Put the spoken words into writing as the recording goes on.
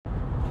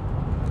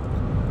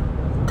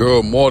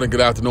Good morning,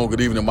 good afternoon,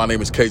 good evening. My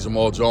name is K.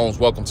 Jamal Jones.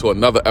 Welcome to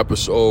another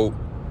episode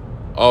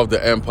of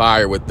The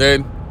Empire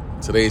Within.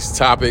 Today's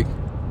topic,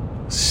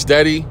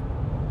 steady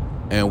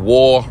and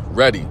war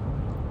ready.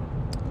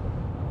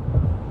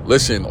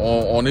 Listen,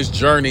 on this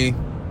journey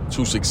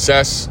to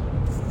success,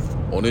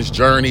 on this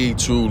journey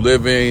to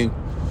living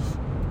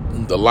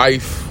the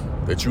life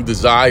that you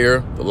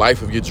desire, the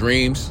life of your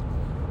dreams,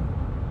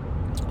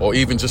 or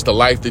even just the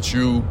life that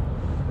you're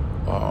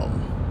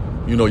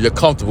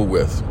comfortable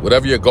with,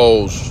 whatever your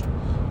goals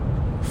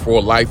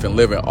for life and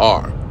living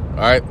are, all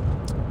right?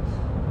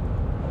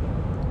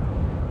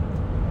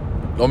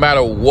 No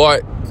matter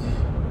what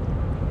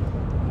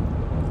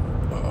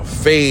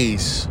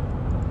phase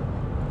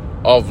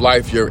of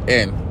life you're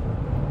in,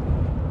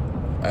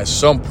 at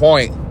some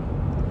point,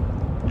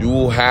 you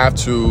will have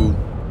to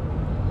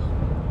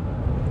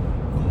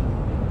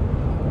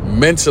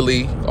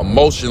mentally,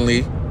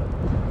 emotionally,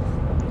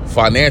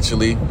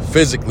 financially,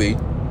 physically,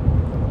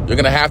 you're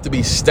going to have to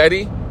be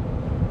steady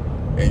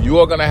and you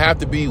are going to have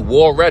to be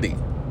war ready.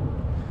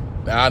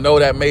 Now, I know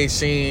that may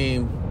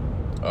seem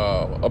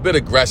a bit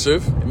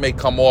aggressive. It may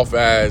come off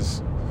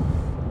as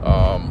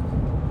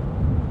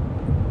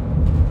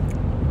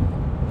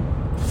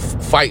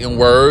fighting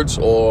words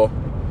or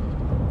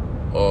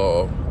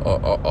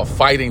a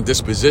fighting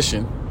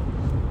disposition.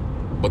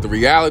 But the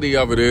reality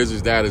of it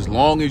is that as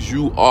long as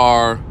you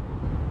are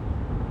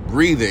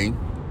breathing,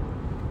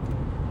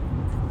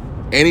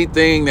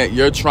 anything that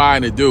you're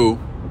trying to do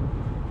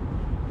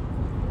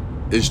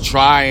is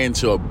trying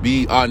to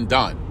be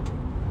undone.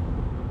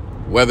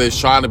 Whether it's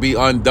trying to be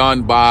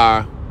undone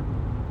by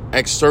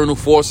external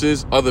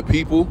forces, other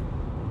people,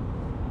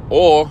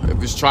 or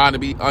if it's trying to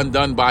be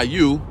undone by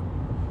you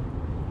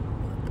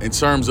in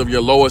terms of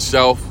your lower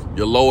self,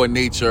 your lower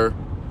nature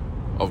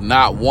of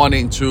not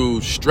wanting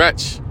to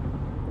stretch,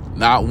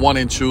 not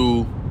wanting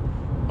to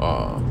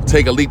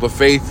take a leap of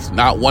faith,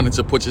 not wanting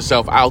to put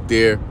yourself out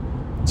there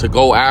to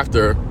go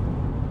after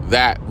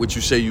that which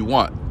you say you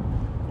want.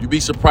 You'd be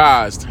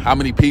surprised how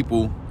many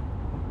people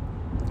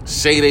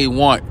say they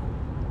want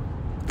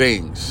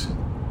things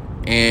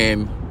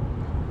and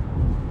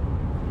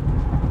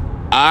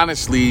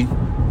honestly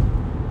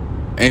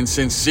and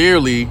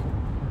sincerely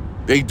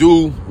they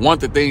do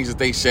want the things that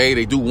they say.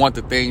 They do want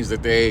the things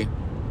that they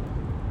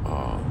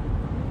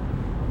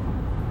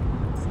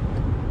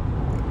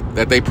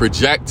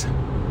project.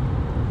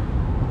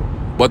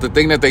 But the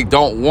thing that they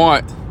don't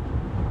want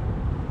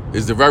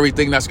is the very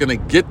thing that's going to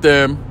get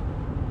them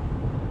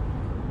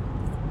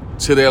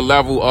to their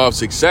level of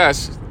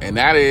success, and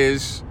that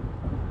is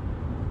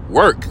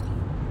work.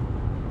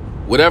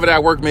 Whatever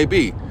that work may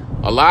be.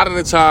 A lot of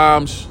the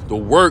times, the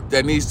work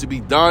that needs to be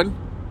done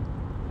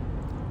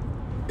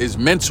is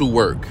mental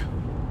work.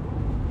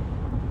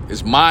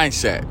 It's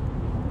mindset.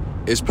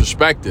 It's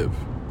perspective.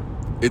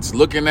 It's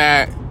looking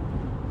at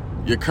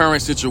your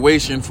current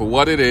situation for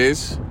what it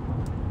is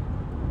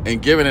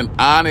and giving an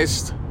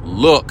honest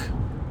look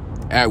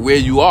at where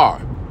you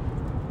are.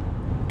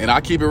 And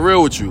I keep it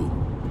real with you.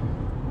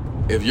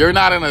 If you're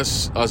not in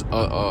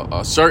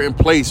a certain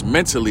place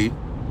mentally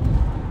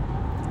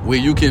where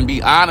you can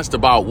be honest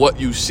about what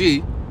you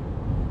see,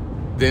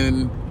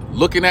 then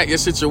looking at your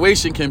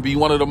situation can be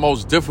one of the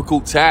most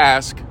difficult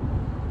tasks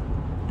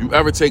you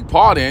ever take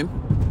part in,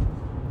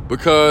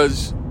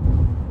 because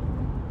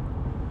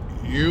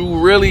you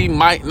really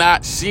might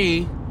not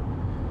see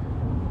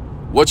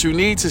what you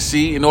need to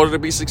see in order to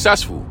be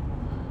successful.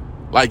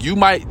 Like, you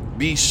might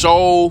be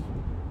so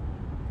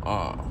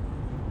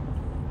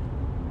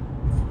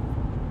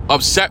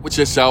upset with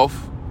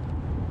yourself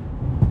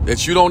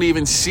that you don't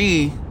even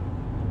see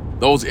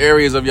those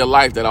areas of your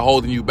life that are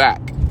holding you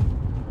back.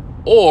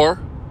 Or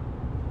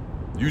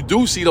you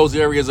do see those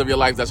areas of your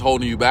life that's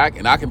holding you back,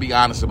 and I can be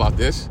honest about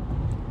this.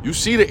 You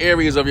see the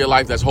areas of your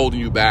life that's holding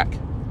you back,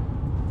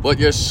 but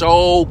you're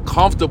so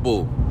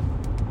comfortable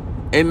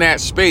in that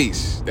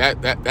space.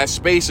 That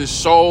space is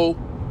so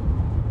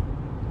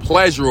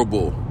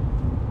pleasurable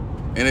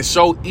and it's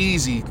so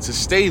easy to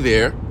stay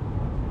there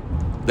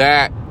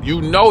that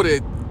you know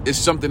that it's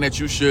something that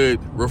you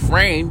should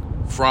refrain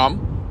from,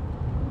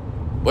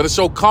 but it's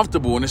so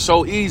comfortable and it's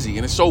so easy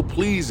and it's so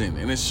pleasing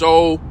and it's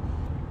so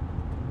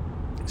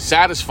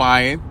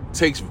satisfying. It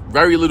takes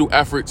very little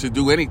effort to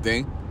do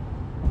anything,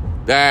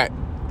 that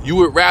you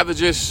would rather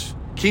just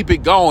keep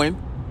it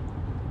going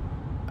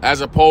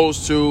as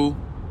opposed to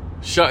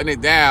shutting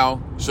it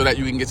down so that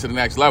you can get to the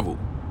next level.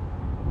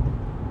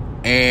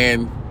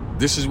 And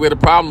this is where the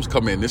problems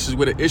come in. This is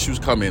where the issues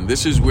come in.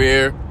 This is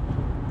where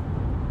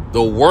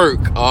the work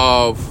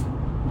of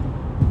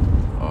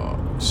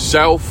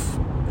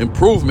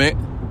self-improvement,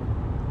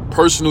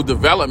 personal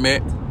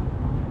development,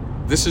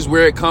 this is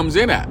where it comes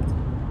in at,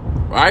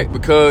 right?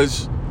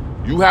 Because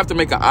you have to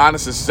make an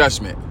honest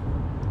assessment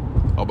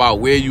about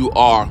where you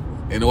are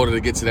in order to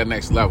get to that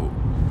next level.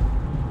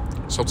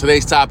 So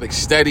today's topic,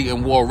 steady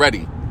and war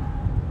ready.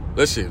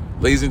 Listen,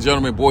 ladies and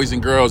gentlemen, boys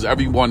and girls,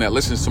 everyone that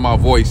listens to my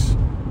voice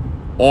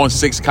on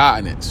 6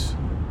 continents,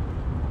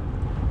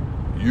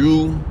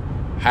 you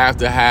have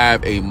to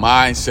have a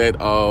mindset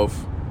of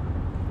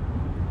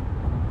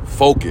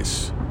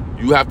focus.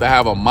 You have to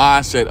have a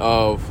mindset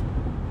of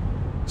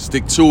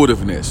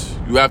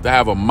stick-to-itiveness. You have to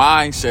have a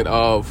mindset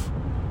of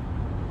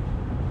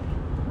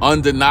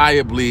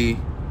undeniably,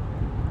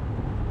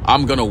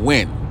 I'm going to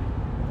win.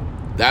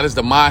 That is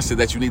the mindset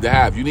that you need to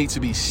have. You need to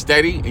be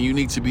steady and you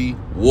need to be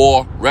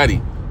war ready.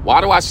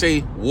 Why do I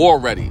say war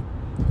ready?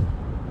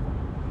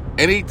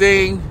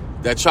 Anything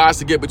that tries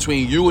to get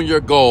between you and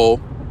your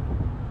goal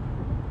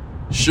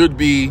should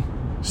be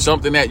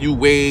something that you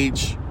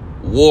wage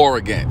war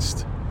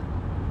against.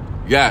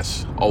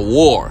 Yes, a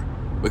war.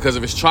 Because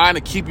if it's trying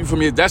to keep you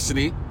from your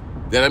destiny,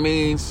 then that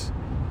means,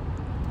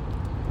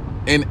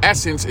 in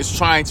essence, it's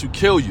trying to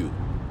kill you.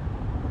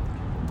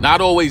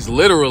 Not always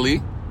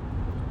literally,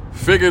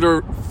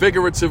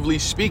 figuratively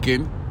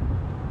speaking,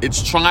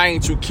 it's trying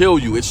to kill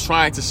you. It's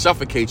trying to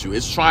suffocate you.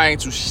 It's trying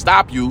to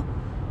stop you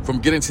from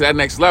getting to that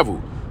next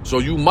level. So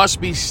you must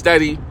be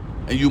steady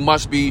and you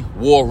must be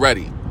war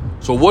ready.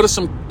 So what are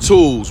some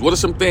tools? What are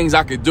some things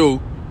I could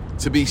do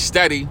to be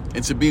steady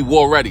and to be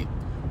war ready?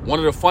 One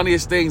of the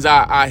funniest things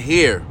I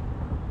hear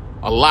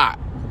a lot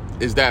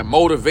is that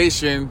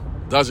motivation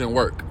doesn't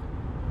work.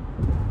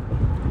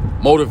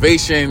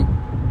 Motivation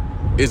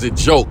is a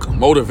joke.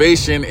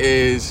 Motivation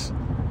is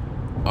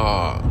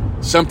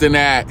something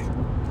that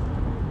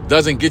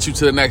doesn't get you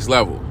to the next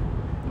level.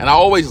 And I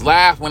always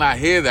laugh when I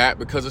hear that,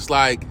 because it's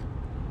like,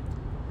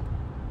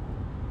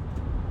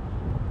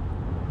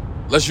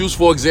 let's use,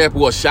 for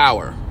example, a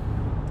shower.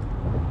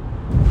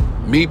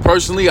 Me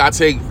personally, I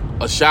take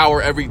a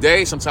shower every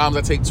day. Sometimes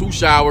I take 2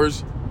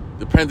 showers,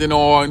 depending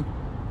on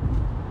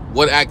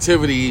what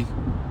activity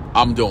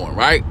I'm doing,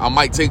 right? I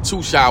might take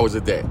 2 showers a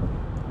day.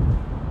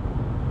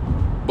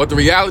 But the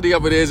reality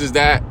of it is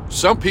that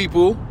some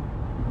people,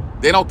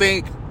 they don't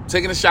think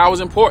taking a shower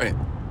is important.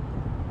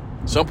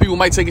 Some people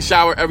might take a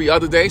shower every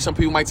other day. Some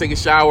people might take a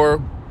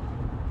shower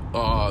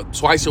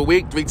twice a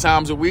week, 3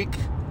 times a week.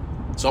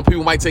 Some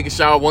people might take a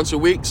shower once a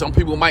week. Some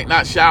people might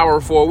not shower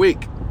for a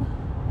week,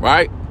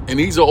 right? And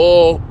these are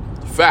all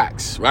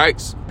facts,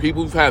 right?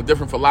 People have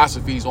different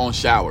philosophies on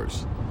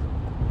showers.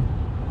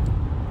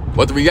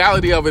 But the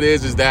reality of it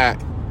is that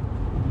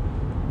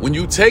when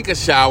you take a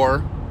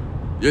shower,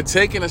 you're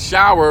taking a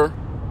shower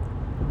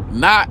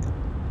not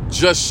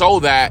just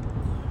so that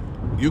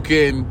you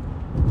can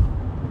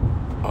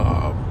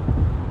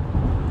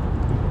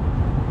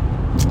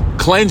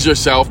cleanse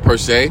yourself per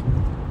se,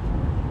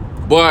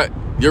 but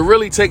you're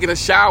really taking a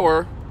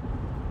shower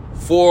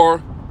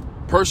for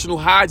personal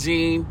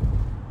hygiene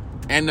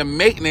and the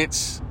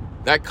maintenance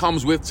that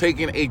comes with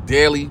taking a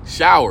daily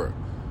shower.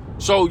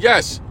 So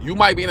yes, you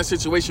might be in a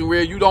situation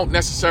where you don't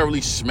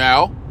necessarily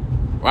smell,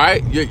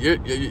 right?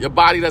 Your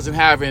body doesn't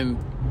have an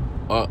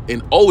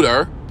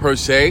odor per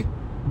se,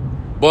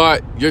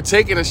 but you're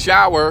taking a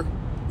shower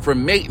for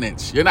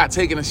maintenance. You're not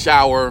taking a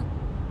shower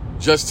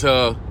just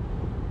to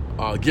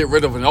get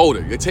rid of an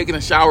odor. You're taking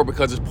a shower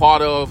because it's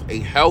part of a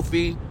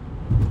healthy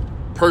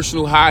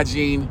personal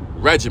hygiene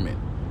regimen.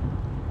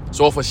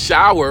 So if a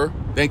shower,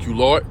 thank you,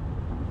 Lord,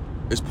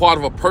 is part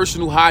of a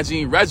personal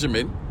hygiene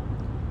regimen,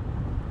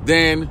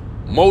 then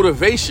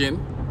motivation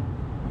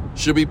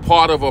should be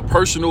part of a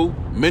personal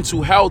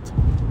mental health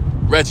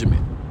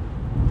regimen.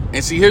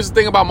 And see, here's the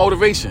thing about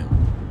motivation.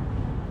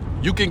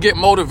 You can get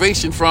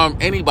motivation from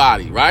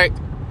anybody, right?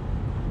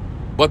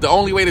 But the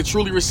only way to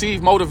truly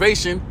receive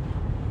motivation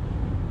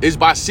is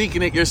by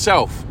seeking it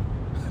yourself.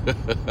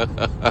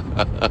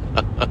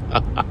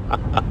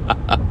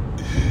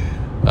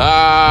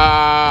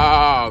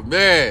 Ah,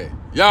 man.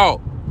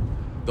 Yo,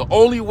 the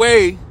only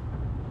way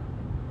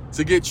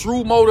to get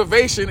true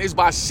motivation is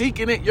by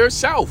seeking it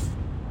yourself.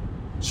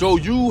 So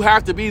you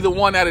have to be the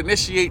one that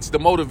initiates the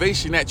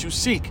motivation that you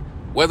seek.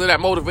 Whether that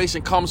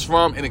motivation comes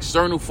from an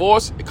external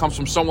force, it comes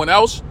from someone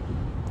else,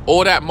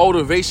 or that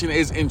motivation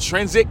is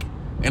intrinsic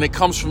and it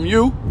comes from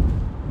you,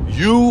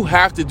 you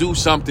have to do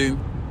something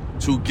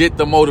to get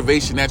the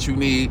motivation that you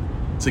need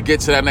to get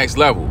to that next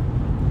level.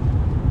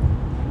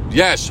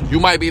 Yes, you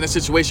might be in a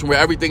situation where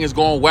everything is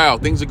going well,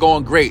 things are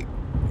going great,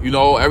 you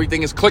know,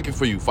 everything is clicking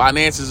for you,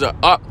 finances are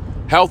up,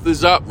 health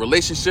is up,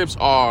 relationships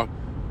are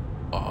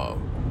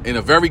in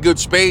a very good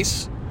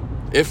space,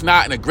 if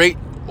not in a great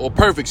or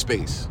perfect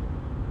space.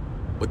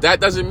 But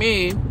that doesn't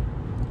mean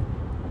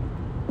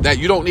that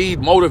you don't need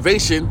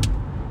motivation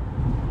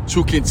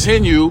to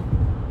continue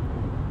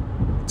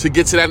to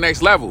get to that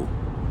next level.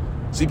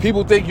 See,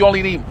 people think you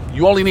only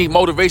need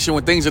motivation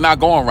when things are not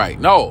going right.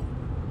 No.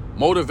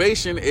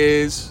 Motivation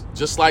is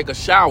just like a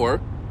shower.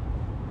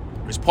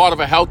 It's part of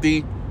a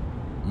healthy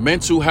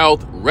mental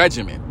health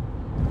regimen,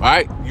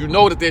 right? You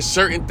know that there's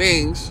certain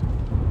things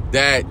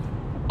that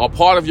are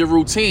part of your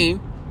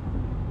routine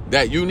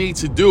that you need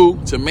to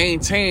do to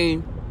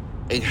maintain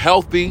a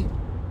healthy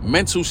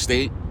mental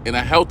state and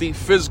a healthy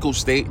physical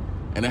state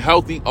and a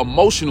healthy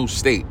emotional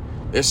state.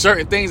 There's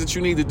certain things that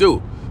you need to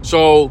do.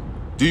 So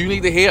do you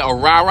need to hear a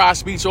rah-rah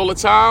speech all the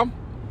time?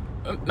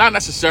 Not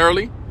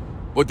necessarily,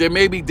 but there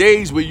may be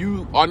days where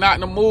you are not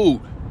in the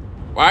mood,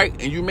 right?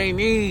 And you may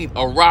need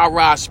a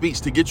rah-rah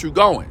speech to get you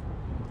going.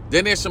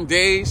 Then there's some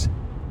days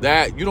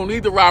that you don't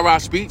need the rah-rah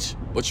speech,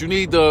 but you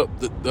need the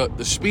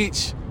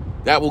speech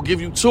that will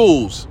give you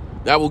tools,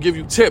 that will give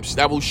you tips,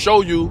 that will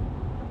show you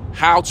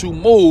how to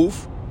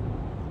move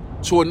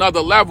to another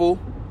level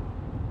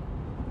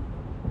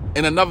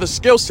and another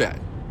skill set.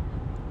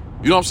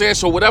 You know what I'm saying?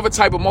 So whatever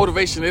type of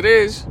motivation it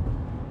is,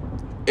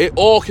 it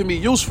all can be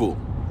useful.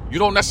 You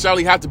don't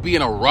necessarily have to be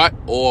in a rut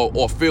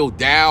or feel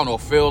down or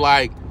feel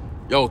like,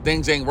 yo,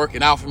 things ain't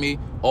working out for me.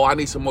 Oh, I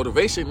need some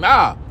motivation.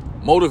 Nah,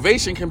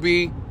 motivation can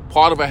be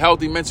part of a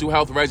healthy mental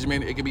health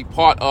regimen. It can be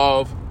part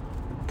of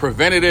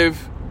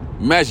preventative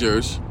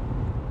measures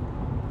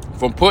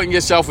from putting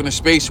yourself in a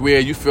space where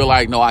you feel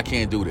like, no, I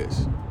can't do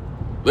this.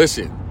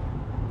 Listen,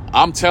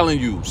 I'm telling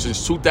you,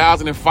 since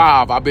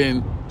 2005, I've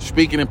been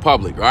speaking in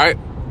public, right?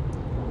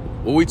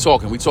 What we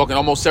talking? We talking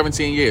almost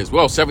 17 years.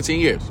 Well, 17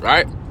 years,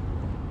 right?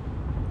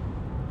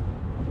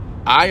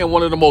 I am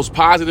one of the most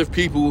positive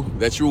people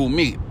that you will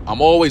meet.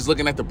 I'm always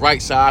looking at the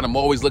bright side. I'm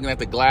always looking at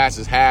the glass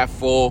as half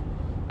full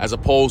as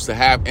opposed to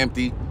half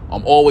empty.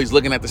 I'm always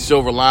looking at the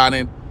silver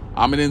lining.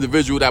 I'm an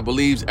individual that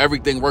believes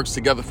everything works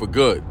together for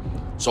good.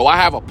 So I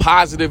have a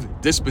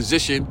positive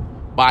disposition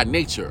by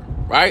nature,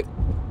 right?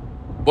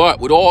 But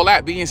with all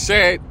that being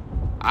said,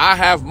 I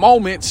have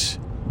moments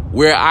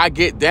where I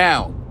get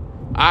down.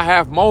 I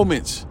have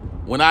moments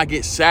when I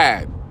get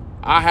sad.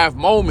 I have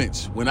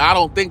moments when I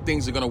don't think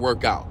things are going to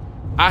work out.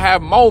 I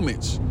have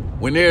moments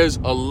when there's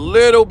a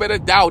little bit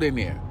of doubt in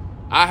there.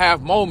 I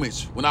have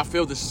moments when I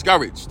feel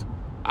discouraged.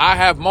 I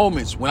have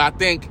moments when I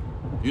think,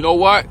 you know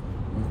what?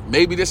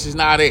 Maybe this is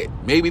not it.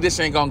 Maybe this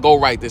ain't going to go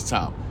right this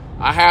time.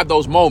 I have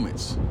those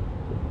moments.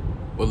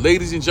 But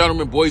ladies and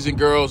gentlemen, boys and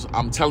girls,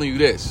 I'm telling you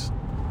this.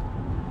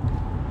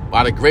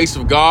 By the grace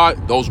of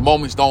God, those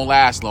moments don't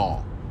last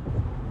long.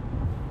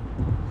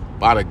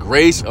 By the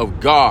grace of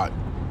God,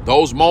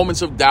 those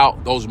moments of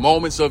doubt, those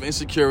moments of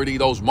insecurity,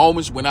 those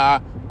moments when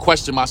I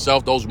question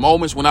myself, those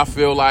moments when I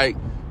feel like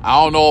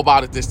I don't know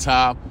about it this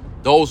time,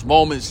 those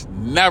moments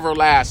never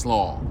last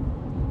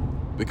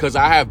long. Because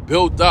I have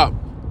built up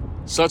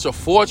such a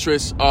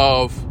fortress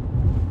of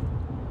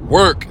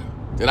work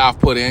that I've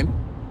put in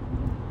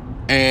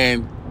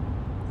and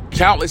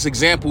countless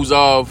examples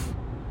of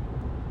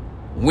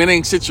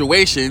winning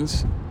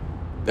situations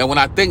that when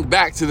I think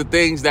back to the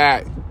things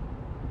that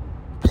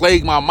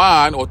plague my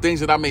mind or things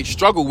that I may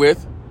struggle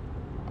with,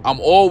 I'm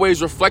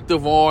always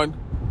reflective on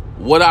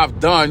what I've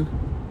done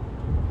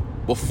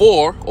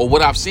before or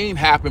what I've seen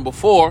happen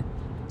before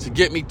to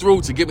get me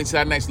through, to get me to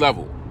that next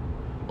level.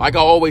 Like I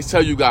always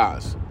tell you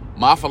guys,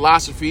 my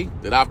philosophy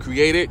that I've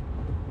created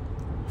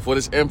for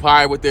this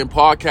Empire Within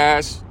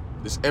podcast,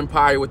 this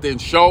Empire Within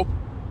show,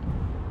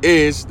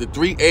 is the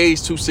 3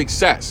 A's to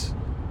success.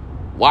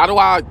 Why do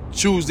I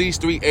choose these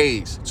 3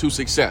 A's to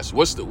success?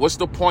 What's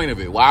the point of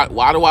it? Why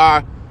do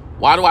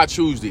I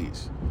choose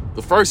these?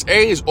 The first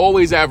A is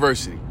always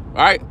adversity,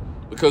 right?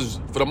 Because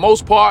for the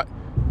most part,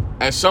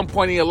 at some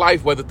point in your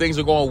life, whether things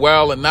are going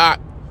well or not,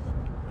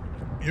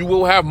 you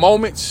will have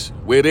moments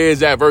where there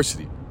is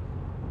adversity.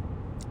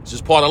 It's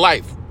just part of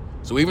life.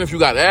 So even if you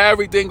got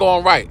everything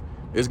going right,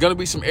 there's going to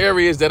be some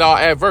areas that are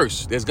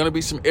adverse. There's going to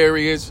be some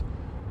areas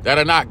that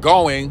are not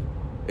going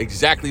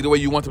exactly the way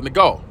you want them to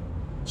go.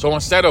 So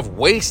instead of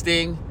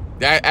wasting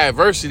that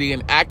adversity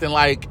and acting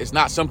like it's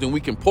not something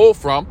we can pull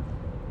from,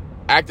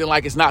 acting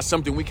like it's not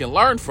something we can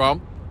learn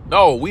from,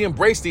 no, we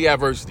embrace the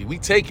adversity. We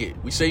take it.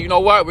 We say, you know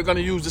what? We're going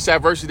to use this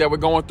adversity that we're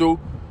going through,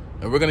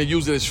 and we're going to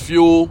use it as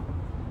fuel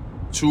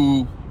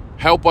to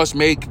help us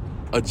make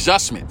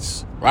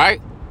adjustments,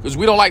 right? Because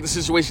we don't like the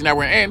situation that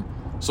we're in.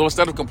 So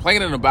instead of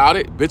complaining about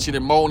it, bitching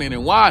and moaning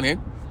and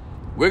whining,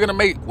 we're going to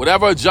make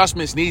whatever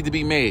adjustments need to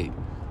be made.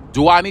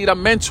 Do I need a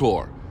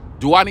mentor?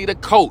 Do I need a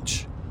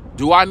coach?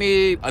 Do I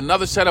need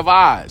another set of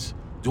eyes?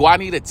 Do I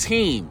need a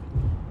team?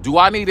 Do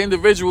I need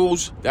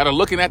individuals that are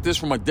looking at this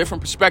from a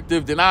different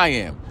perspective than I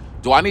am?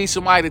 Do I need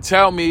somebody to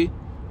tell me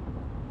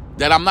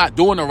that I'm not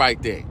doing the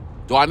right thing?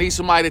 Do I need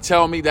somebody to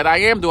tell me that I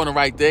am doing the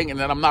right thing and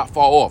that I'm not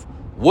far off?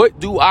 What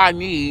do I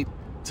need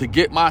to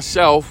get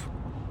myself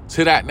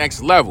to that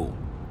next level?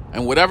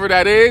 And whatever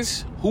that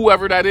is,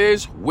 whoever that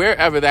is,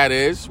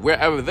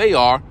 wherever they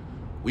are,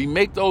 we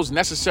make those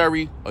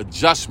necessary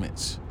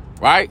adjustments,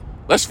 right?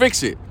 Let's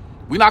fix it.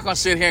 We're not going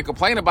to sit here and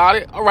complain about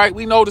it. All right,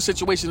 we know the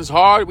situation is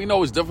hard. We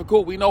know it's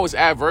difficult. We know it's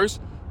adverse.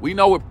 We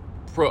know it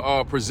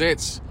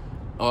presents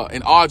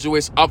an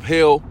arduous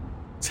uphill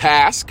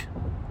task.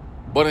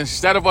 But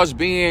instead of us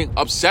being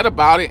upset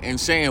about it and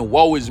saying,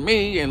 woe is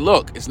me, and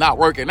look, it's not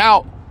working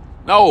out.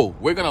 No,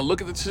 we're going to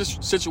look at the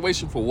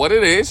situation for what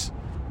it is.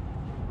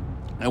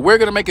 And we're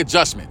going to make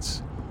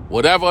adjustments.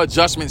 Whatever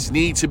adjustments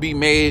need to be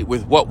made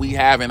with what we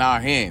have in our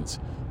hands.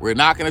 We're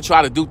not going to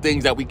try to do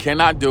things that we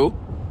cannot do.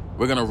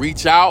 We're going to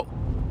reach out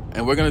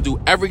and we're going to do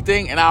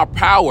everything in our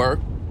power.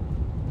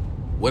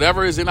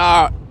 Whatever is in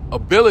our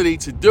ability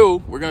to do,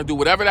 we're going to do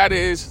whatever that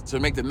is to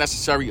make the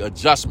necessary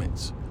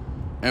adjustments.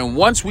 And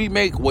once we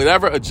make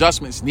whatever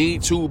adjustments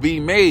need to be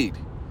made,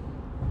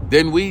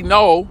 then we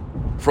know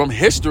from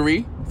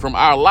history, from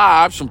our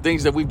lives, from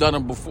things that we've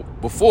done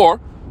before,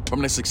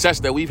 from the success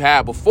that we've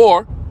had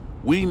before,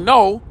 we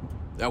know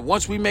that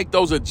once we make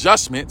those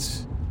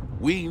adjustments,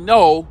 we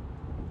know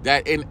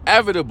that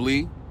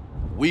inevitably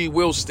we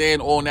will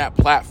stand on that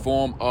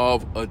platform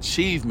of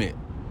achievement.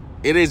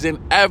 It is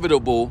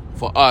inevitable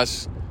for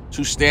us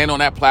to stand on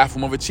that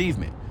platform of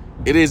achievement.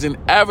 It is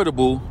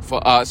inevitable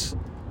for us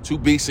to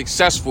be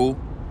successful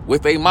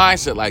with a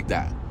mindset like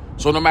that.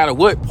 So no matter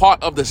what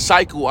part of the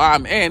cycle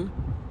I'm in,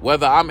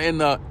 whether I'm in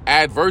the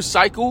adverse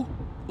cycle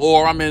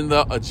or I'm in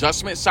the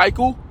adjustment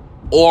cycle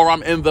or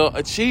I'm in the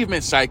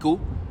achievement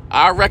cycle,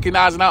 I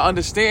recognize and I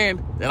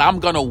understand that I'm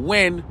going to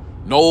win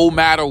no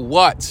matter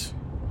what.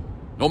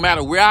 No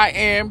matter where I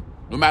am,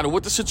 no matter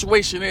what the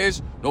situation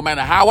is, no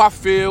matter how I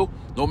feel,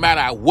 no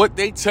matter what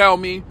they tell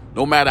me,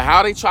 no matter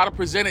how they try to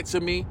present it to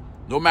me,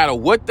 no matter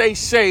what they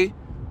say,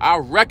 I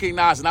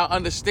recognize and I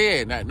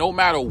understand that no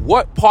matter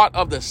what part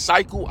of the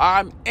cycle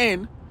I'm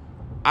in,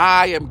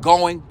 I am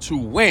going to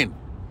win.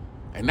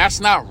 And that's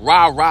not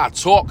rah-rah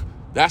talk.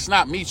 That's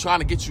not me trying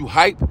to get you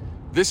hype.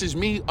 This is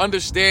me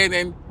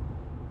understanding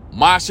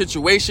my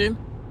situation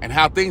and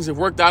how things have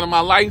worked out in my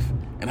life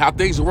and how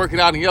things are working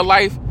out in your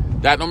life,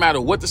 that no matter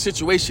what the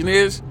situation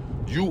is,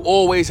 you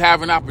always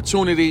have an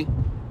opportunity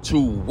to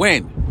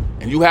win.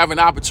 And you have an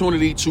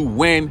opportunity to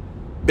win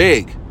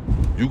big.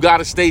 You got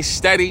to stay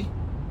steady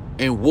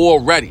and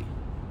war ready.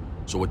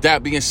 So with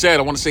that being said,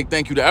 I want to say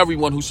thank you to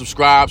everyone who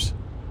subscribes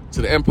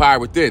to the Empire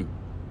Within.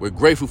 We're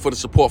grateful for the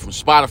support from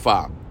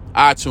Spotify,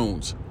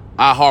 iTunes,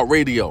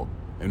 iHeartRadio,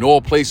 and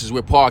all places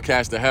where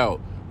podcasts are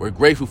held. We're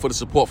grateful for the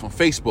support from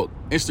Facebook,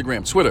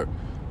 Instagram, Twitter.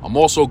 I'm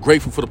also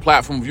grateful for the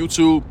platform of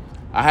YouTube.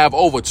 I have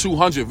over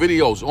 200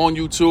 videos on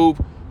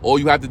YouTube. All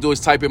you have to do is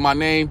type in my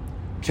name,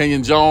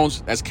 Kenyon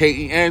Jones. That's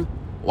Kenyon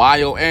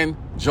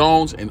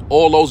Jones, and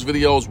all those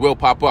videos will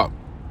pop up.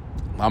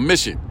 My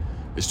mission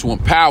is to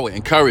empower,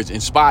 encourage,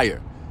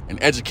 inspire,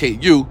 and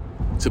educate you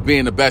to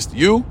being the best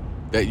you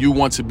that you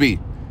want to be.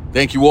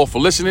 Thank you all for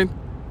listening.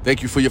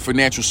 Thank you for your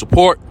financial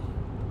support.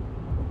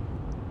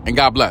 And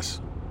God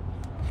bless.